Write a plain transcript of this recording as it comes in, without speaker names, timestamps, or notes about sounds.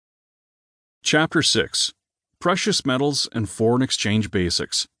Chapter 6: Precious Metals and Foreign Exchange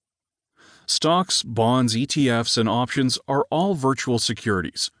Basics. Stocks, bonds, ETFs, and options are all virtual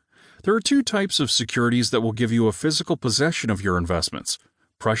securities. There are two types of securities that will give you a physical possession of your investments: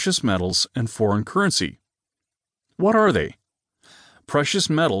 precious metals and foreign currency. What are they? Precious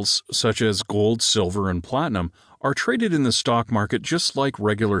metals, such as gold, silver, and platinum, are traded in the stock market just like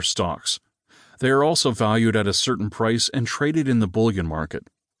regular stocks. They are also valued at a certain price and traded in the bullion market.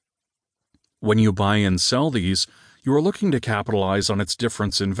 When you buy and sell these, you are looking to capitalize on its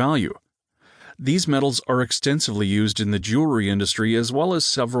difference in value. These metals are extensively used in the jewelry industry as well as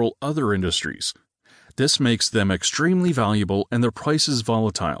several other industries. This makes them extremely valuable and their price is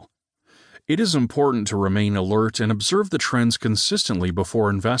volatile. It is important to remain alert and observe the trends consistently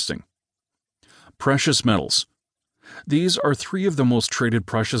before investing. Precious metals. These are three of the most traded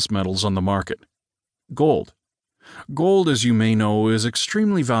precious metals on the market. Gold. Gold, as you may know, is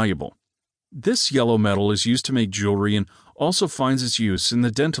extremely valuable. This yellow metal is used to make jewelry and also finds its use in the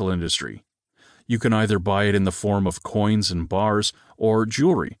dental industry. You can either buy it in the form of coins and bars or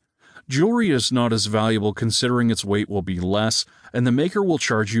jewelry. Jewelry is not as valuable considering its weight will be less and the maker will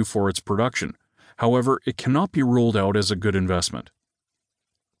charge you for its production. However, it cannot be ruled out as a good investment.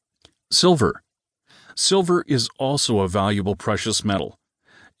 Silver. Silver is also a valuable precious metal.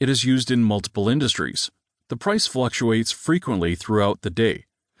 It is used in multiple industries. The price fluctuates frequently throughout the day.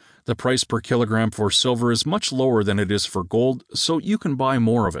 The price per kilogram for silver is much lower than it is for gold, so you can buy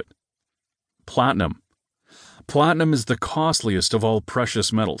more of it. Platinum. Platinum is the costliest of all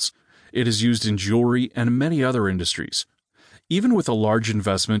precious metals. It is used in jewelry and many other industries. Even with a large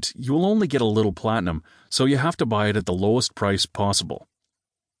investment, you will only get a little platinum, so you have to buy it at the lowest price possible.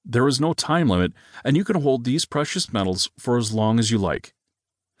 There is no time limit, and you can hold these precious metals for as long as you like.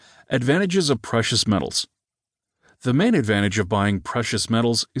 Advantages of precious metals. The main advantage of buying precious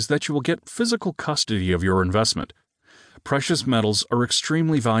metals is that you will get physical custody of your investment. Precious metals are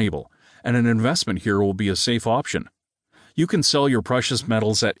extremely valuable, and an investment here will be a safe option. You can sell your precious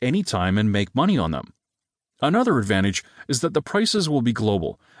metals at any time and make money on them. Another advantage is that the prices will be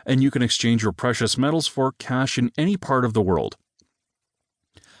global, and you can exchange your precious metals for cash in any part of the world.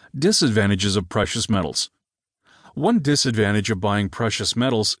 Disadvantages of precious metals. One disadvantage of buying precious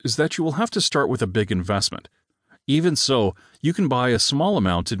metals is that you will have to start with a big investment. Even so, you can buy a small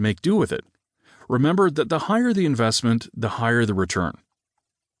amount and make do with it. Remember that the higher the investment, the higher the return.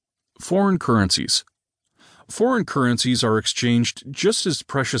 Foreign currencies. Foreign currencies are exchanged just as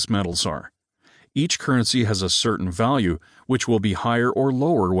precious metals are. Each currency has a certain value, which will be higher or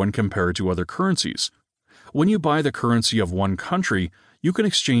lower when compared to other currencies. When you buy the currency of one country, you can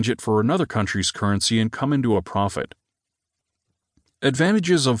exchange it for another country's currency and come into a profit.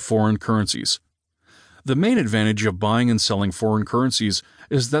 Advantages of foreign currencies. The main advantage of buying and selling foreign currencies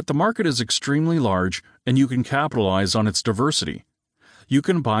is that the market is extremely large and you can capitalize on its diversity. You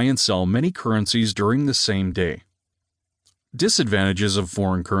can buy and sell many currencies during the same day. Disadvantages of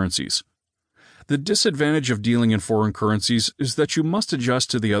foreign currencies. The disadvantage of dealing in foreign currencies is that you must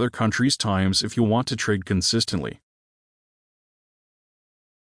adjust to the other country's times if you want to trade consistently.